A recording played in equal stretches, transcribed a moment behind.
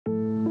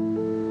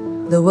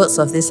The works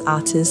of this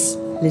artist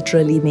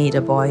literally made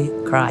a boy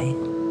cry.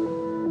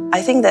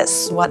 I think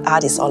that's what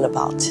art is all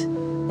about.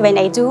 When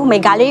I do my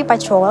gallery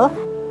patrol,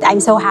 I'm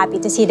so happy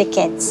to see the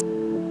kids.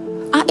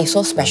 Art is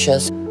so special.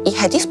 It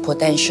had these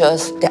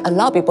potentials that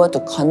allow people to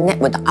connect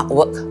with the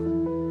artwork.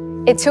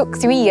 It took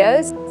 3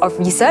 years of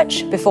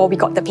research before we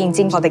got the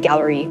painting for the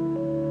gallery.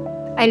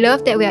 I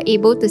love that we are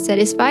able to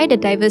satisfy the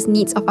diverse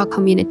needs of our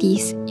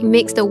communities. It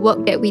makes the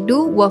work that we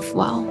do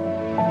worthwhile.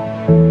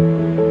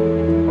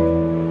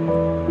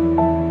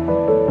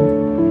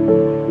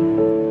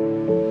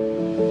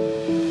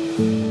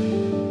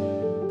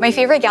 My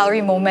favorite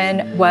gallery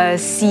moment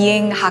was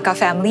seeing Hakka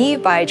Family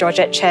by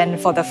Georgette Chen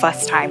for the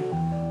first time.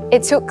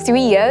 It took 3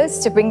 years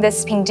to bring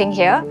this painting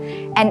here,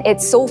 and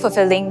it's so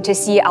fulfilling to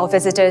see our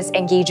visitors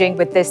engaging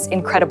with this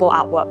incredible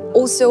artwork.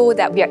 Also,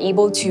 that we are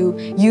able to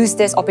use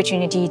this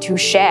opportunity to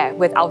share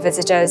with our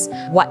visitors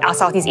what our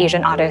Southeast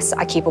Asian artists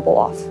are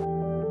capable of.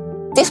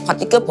 This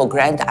particular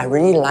program that I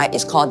really like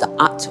is called the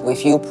Art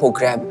With You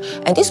program.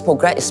 And this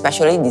program is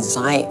specially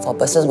designed for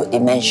persons with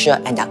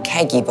dementia and their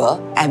caregiver.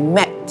 I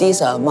met this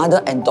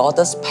mother and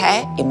daughter's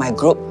pair in my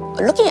group,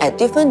 looking at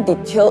different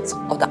details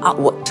of the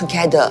artwork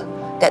together,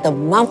 that the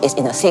mom is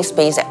in a safe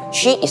space, that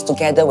she is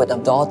together with the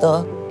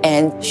daughter,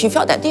 and she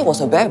felt that this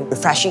was a very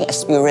refreshing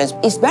experience.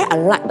 It's very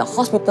unlike the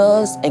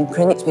hospitals and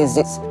clinic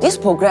visits. This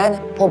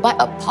program provides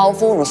a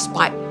powerful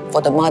respite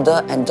for the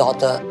mother and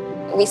daughter.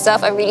 We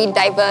serve a really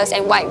diverse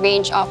and wide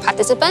range of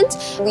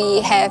participants. We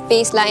have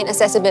baseline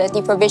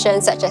accessibility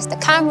provisions such as the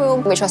calm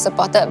room, which was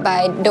supported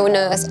by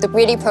donors to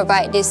really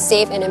provide this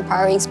safe and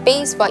empowering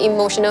space for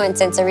emotional and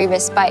sensory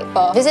respite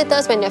for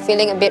visitors when they're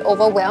feeling a bit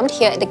overwhelmed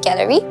here at the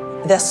gallery.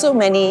 There's so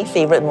many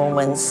favorite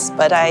moments,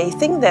 but I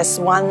think there's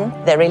one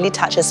that really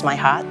touches my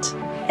heart.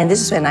 And this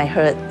is when I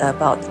heard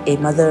about a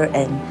mother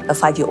and a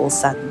 5-year-old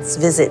son's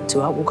visit to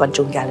our Wu Guan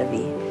Zhong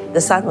gallery. The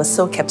son was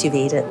so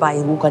captivated by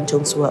Wu Guan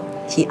Zhong's work,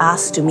 he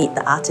asked to meet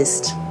the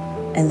artist.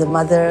 And the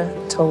mother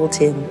told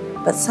him,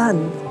 "But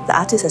son, the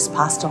artist has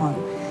passed on."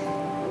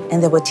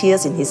 And there were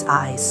tears in his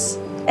eyes.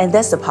 And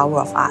that's the power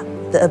of art,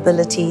 the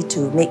ability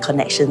to make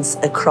connections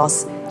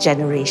across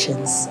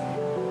generations.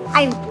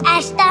 I'm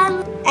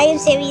Ashton. I'm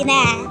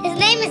Serena. His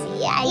name is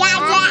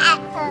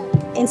Yaya.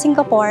 In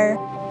Singapore,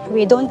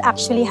 we don't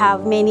actually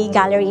have many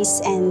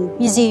galleries and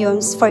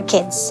museums for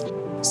kids.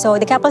 So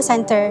the Keppel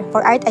Center for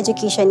Art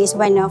Education is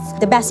one of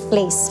the best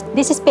places.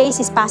 This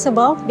space is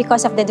possible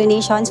because of the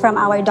donations from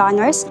our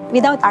donors.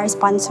 Without our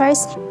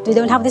sponsors, we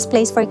don't have this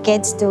place for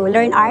kids to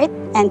learn art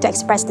and to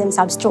express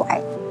themselves through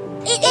art.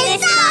 It is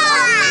so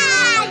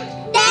hard.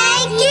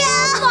 Thank you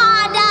for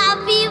the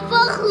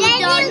people who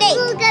donate.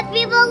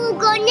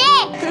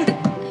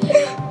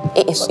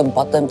 It is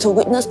important to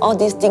witness all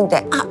these things,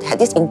 that art had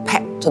this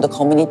impact to the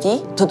community,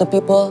 to the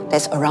people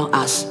that's around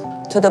us,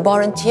 to the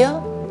volunteer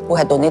who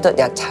had donated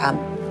their time.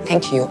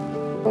 Thank you.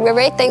 We're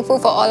very thankful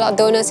for all our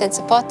donors and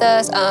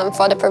supporters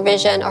for the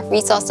provision of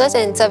resources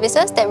and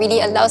services that really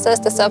allows us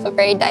to serve a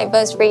very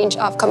diverse range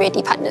of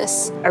community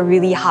partners. A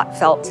really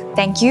heartfelt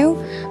thank you,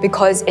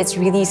 because it's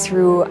really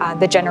through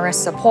the generous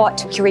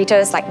support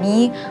curators like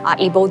me are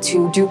able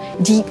to do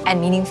deep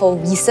and meaningful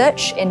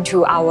research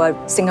into our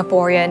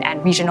Singaporean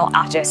and regional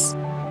artists.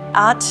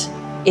 Art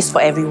is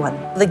for everyone.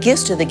 The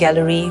gifts to the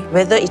gallery,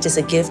 whether it is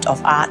a gift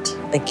of art,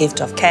 a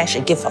gift of cash,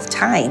 a gift of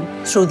time,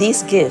 through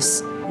these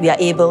gifts, we are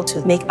able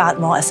to make art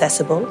more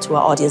accessible to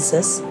our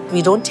audiences.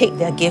 We don't take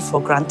their gift for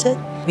granted.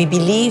 We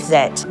believe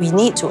that we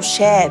need to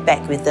share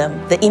back with them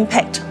the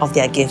impact of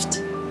their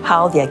gift,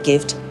 how their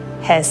gift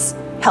has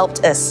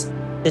helped us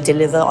to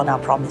deliver on our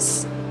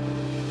promise.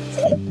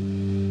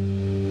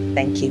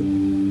 Thank you.